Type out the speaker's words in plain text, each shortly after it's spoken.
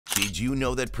Did you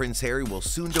know that Prince Harry will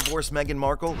soon divorce Meghan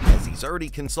Markle, as he's already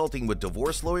consulting with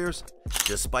divorce lawyers?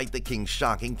 Despite the king's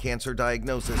shocking cancer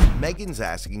diagnosis, Meghan's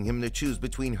asking him to choose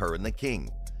between her and the king.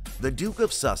 The Duke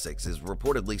of Sussex is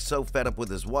reportedly so fed up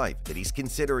with his wife that he's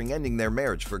considering ending their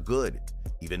marriage for good.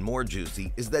 Even more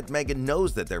juicy is that Meghan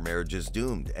knows that their marriage is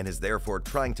doomed and is therefore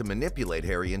trying to manipulate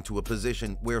Harry into a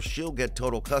position where she'll get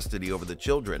total custody over the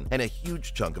children and a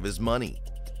huge chunk of his money.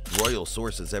 Royal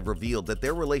sources have revealed that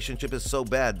their relationship is so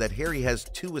bad that Harry has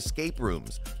 2 escape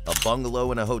rooms, a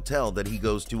bungalow and a hotel that he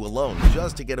goes to alone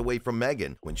just to get away from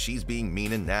Meghan when she's being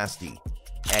mean and nasty.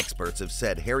 Experts have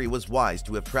said Harry was wise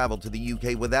to have traveled to the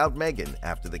UK without Meghan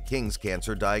after the king's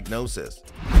cancer diagnosis.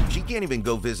 She can't even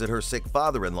go visit her sick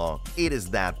father-in-law. It is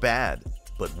that bad.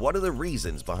 But what are the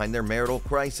reasons behind their marital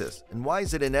crisis, and why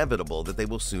is it inevitable that they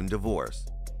will soon divorce?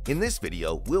 In this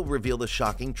video, we'll reveal the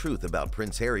shocking truth about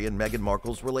Prince Harry and Meghan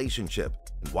Markle's relationship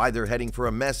and why they're heading for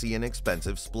a messy and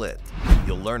expensive split.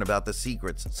 You'll learn about the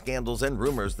secrets, scandals, and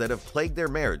rumors that have plagued their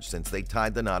marriage since they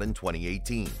tied the knot in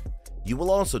 2018. You will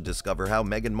also discover how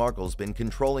Meghan Markle's been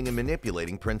controlling and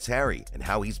manipulating Prince Harry and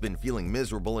how he's been feeling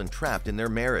miserable and trapped in their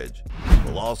marriage.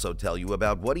 We'll also tell you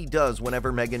about what he does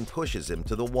whenever Meghan pushes him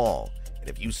to the wall. And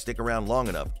if you stick around long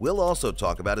enough, we'll also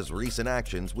talk about his recent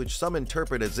actions, which some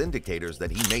interpret as indicators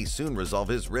that he may soon resolve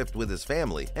his rift with his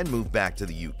family and move back to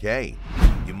the UK.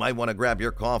 You might want to grab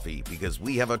your coffee because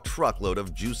we have a truckload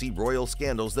of juicy royal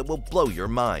scandals that will blow your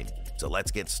mind. So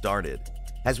let's get started.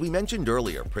 As we mentioned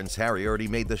earlier, Prince Harry already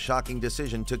made the shocking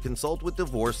decision to consult with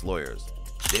divorce lawyers.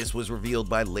 This was revealed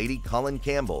by Lady Colin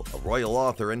Campbell, a royal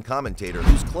author and commentator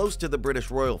who's close to the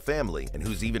British royal family and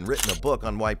who's even written a book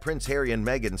on why Prince Harry and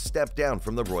Meghan stepped down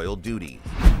from the royal duties.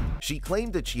 She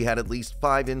claimed that she had at least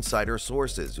 5 insider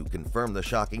sources who confirmed the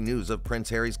shocking news of Prince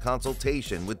Harry's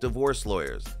consultation with divorce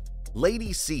lawyers.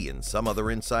 Lady C and some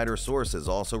other insider sources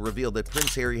also revealed that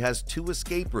Prince Harry has 2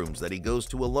 escape rooms that he goes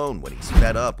to alone when he's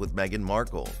fed up with Meghan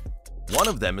Markle. One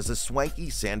of them is a swanky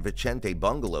San Vicente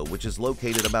bungalow which is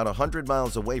located about 100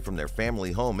 miles away from their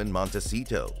family home in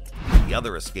Montecito. The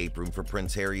other escape room for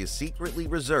Prince Harry is secretly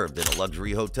reserved in a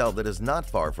luxury hotel that is not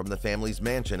far from the family's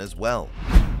mansion as well.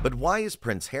 But why is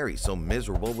Prince Harry so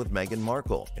miserable with Meghan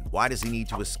Markle, and why does he need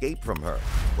to escape from her?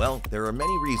 Well, there are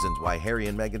many reasons why Harry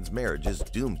and Meghan's marriage is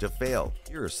doomed to fail.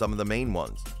 Here are some of the main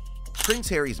ones. Prince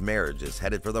Harry's marriage is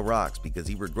headed for the rocks because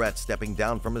he regrets stepping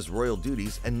down from his royal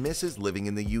duties and misses living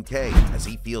in the UK, as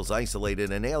he feels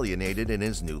isolated and alienated in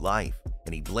his new life,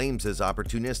 and he blames his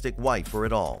opportunistic wife for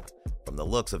it all. From the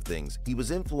looks of things, he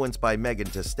was influenced by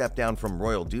Meghan to step down from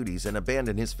royal duties and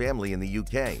abandon his family in the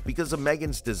UK because of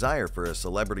Meghan's desire for a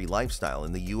celebrity lifestyle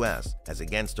in the US, as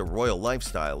against a royal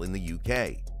lifestyle in the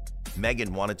UK. Meghan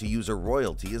wanted to use her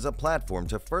royalty as a platform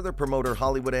to further promote her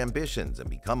Hollywood ambitions and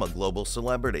become a global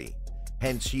celebrity.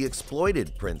 Hence, she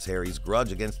exploited Prince Harry's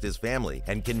grudge against his family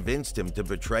and convinced him to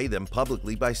betray them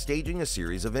publicly by staging a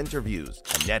series of interviews,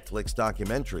 a Netflix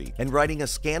documentary, and writing a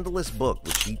scandalous book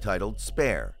which she titled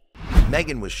Spare.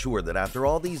 Meghan was sure that after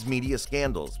all these media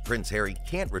scandals, Prince Harry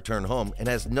can't return home and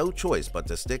has no choice but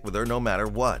to stick with her no matter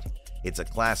what. It's a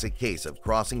classic case of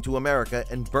crossing to America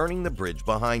and burning the bridge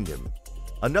behind him.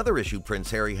 Another issue Prince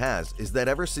Harry has is that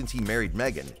ever since he married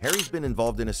Meghan, Harry's been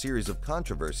involved in a series of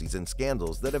controversies and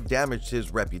scandals that have damaged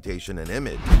his reputation and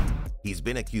image. He's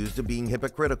been accused of being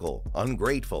hypocritical,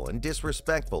 ungrateful, and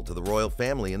disrespectful to the royal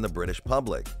family and the British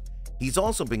public. He's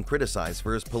also been criticized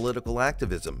for his political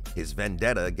activism, his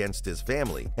vendetta against his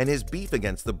family, and his beef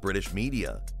against the British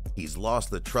media. He's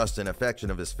lost the trust and affection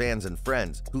of his fans and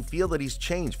friends, who feel that he's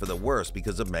changed for the worse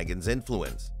because of Meghan's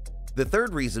influence. The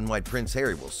third reason why Prince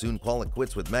Harry will soon call it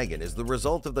quits with Meghan is the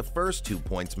result of the first 2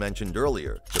 points mentioned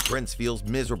earlier. The prince feels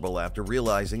miserable after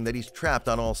realizing that he's trapped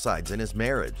on all sides in his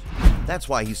marriage. That's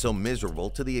why he's so miserable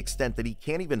to the extent that he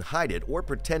can't even hide it or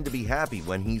pretend to be happy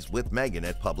when he's with Meghan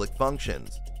at public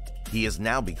functions. He has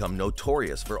now become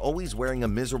notorious for always wearing a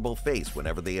miserable face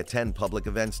whenever they attend public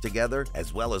events together,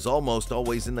 as well as almost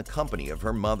always in the company of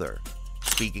her mother.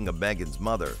 Speaking of Meghan's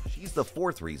mother, she's the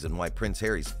 4th reason why Prince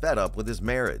Harry's fed up with his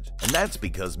marriage, and that's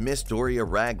because Miss Doria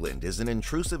Ragland is an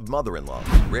intrusive mother-in-law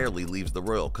who rarely leaves the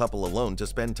royal couple alone to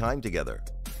spend time together.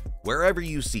 Wherever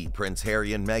you see Prince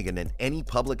Harry and Meghan in any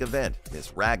public event,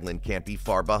 Miss Ragland can't be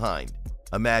far behind.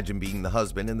 Imagine being the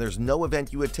husband and there's no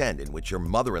event you attend in which your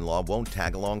mother-in-law won't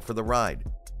tag along for the ride.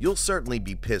 You'll certainly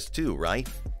be pissed too, right?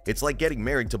 It's like getting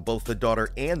married to both the daughter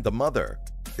and the mother.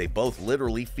 They both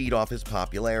literally feed off his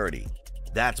popularity.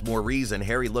 That's more reason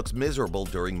Harry looks miserable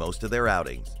during most of their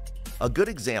outings. A good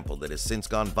example that has since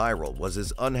gone viral was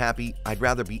his unhappy "I'd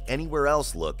rather be anywhere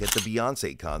else" look at the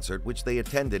Beyoncé concert which they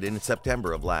attended in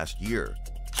September of last year.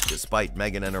 Despite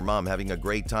Meghan and her mom having a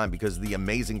great time because of the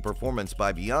amazing performance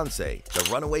by Beyoncé, the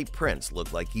runaway prince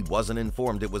looked like he wasn't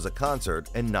informed it was a concert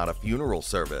and not a funeral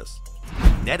service.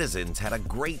 Netizens had a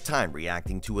great time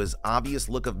reacting to his obvious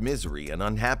look of misery and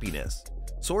unhappiness.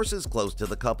 Sources close to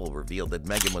the couple revealed that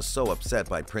Meghan was so upset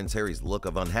by Prince Harry's look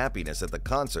of unhappiness at the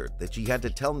concert that she had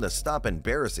to tell him to stop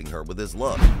embarrassing her with his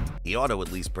look. He ought to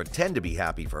at least pretend to be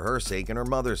happy for her sake and her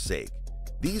mother's sake.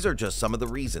 These are just some of the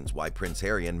reasons why Prince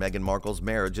Harry and Meghan Markle's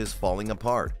marriage is falling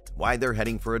apart, why they're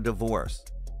heading for a divorce.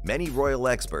 Many royal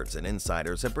experts and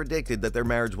insiders have predicted that their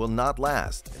marriage will not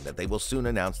last and that they will soon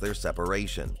announce their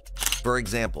separation. For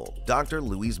example, Dr.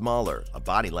 Louise Mahler, a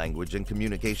body language and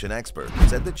communication expert,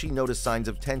 said that she noticed signs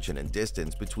of tension and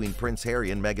distance between Prince Harry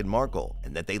and Meghan Markle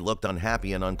and that they looked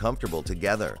unhappy and uncomfortable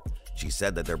together. She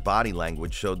said that their body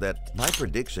language showed that, "My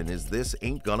prediction is this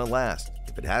ain't gonna last,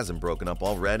 if it hasn't broken up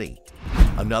already."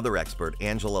 Another expert,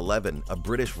 Angela Levin, a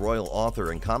British royal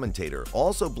author and commentator,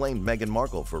 also blamed Meghan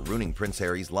Markle for ruining Prince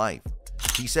Harry's life.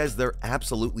 She says they're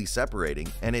absolutely separating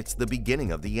and it's the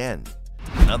beginning of the end.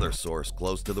 Another source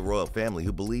close to the royal family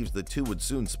who believes the two would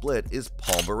soon split is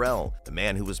Paul Burrell, the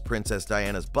man who was Princess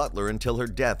Diana's butler until her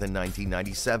death in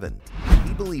 1997.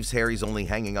 He believes Harry's only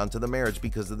hanging on to the marriage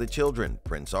because of the children,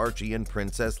 Prince Archie and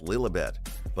Princess Lilibet.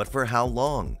 But for how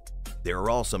long? There are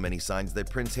also many signs that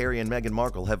Prince Harry and Meghan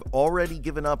Markle have already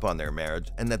given up on their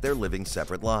marriage and that they're living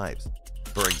separate lives.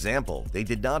 For example, they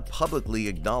did not publicly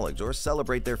acknowledge or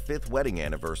celebrate their 5th wedding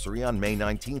anniversary on May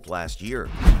 19th last year.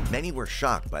 Many were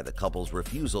shocked by the couple's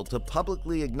refusal to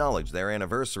publicly acknowledge their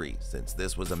anniversary, since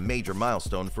this was a major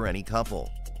milestone for any couple.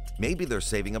 Maybe they're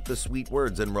saving up the sweet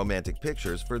words and romantic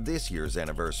pictures for this year's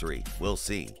anniversary. We'll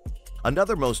see.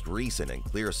 Another most recent and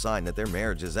clear sign that their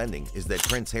marriage is ending is that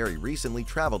Prince Harry recently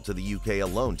traveled to the UK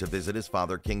alone to visit his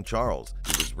father, King Charles,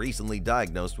 who was recently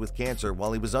diagnosed with cancer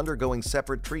while he was undergoing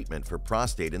separate treatment for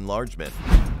prostate enlargement.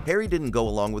 Harry didn't go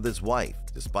along with his wife,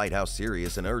 despite how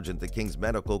serious and urgent the king's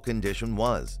medical condition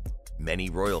was.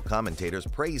 Many royal commentators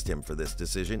praised him for this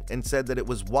decision and said that it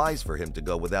was wise for him to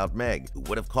go without Meg, who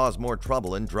would have caused more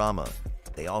trouble and drama.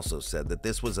 They also said that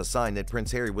this was a sign that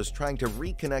Prince Harry was trying to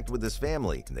reconnect with his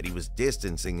family and that he was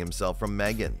distancing himself from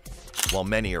Meghan. While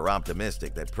many are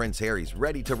optimistic that Prince Harry's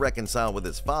ready to reconcile with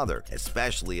his father,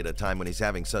 especially at a time when he's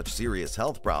having such serious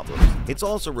health problems, it's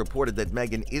also reported that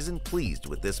Meghan isn't pleased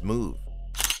with this move.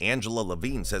 Angela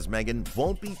Levine says Meghan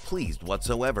won't be pleased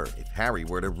whatsoever if Harry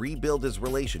were to rebuild his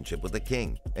relationship with the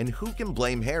king. And who can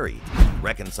blame Harry?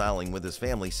 Reconciling with his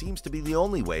family seems to be the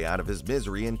only way out of his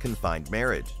misery and confined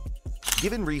marriage.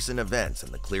 Given recent events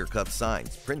and the clear-cut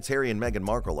signs, Prince Harry and Meghan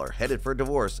Markle are headed for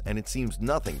divorce and it seems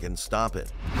nothing can stop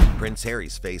it. Prince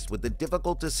Harry's faced with the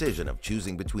difficult decision of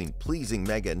choosing between pleasing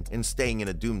Meghan and staying in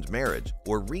a doomed marriage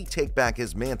or retake back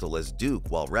his mantle as Duke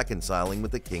while reconciling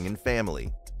with the king and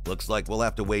family. Looks like we'll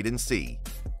have to wait and see.